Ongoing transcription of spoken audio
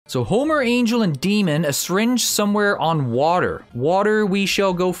So Homer, Angel, and Demon, a syringe somewhere on water. Water we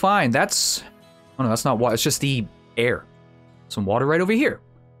shall go find. That's... Oh no, that's not water. It's just the air. Some water right over here.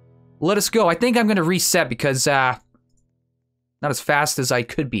 Let us go. I think I'm going to reset because, not as fast as I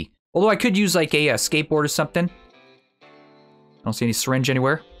could be. Although I could use like a skateboard or something. I don't see any syringe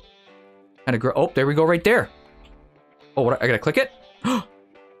anywhere. Oh, there we go right there. Oh, what, I gotta click it?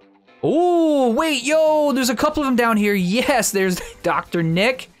 Oh, wait, yo, there's a couple of them down here. Yes, there's Dr.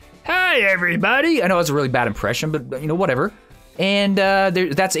 Nick. Hi, everybody. I know it's a really bad impression, but, you know, whatever. And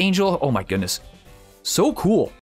that's Angel. Oh, my goodness. So cool.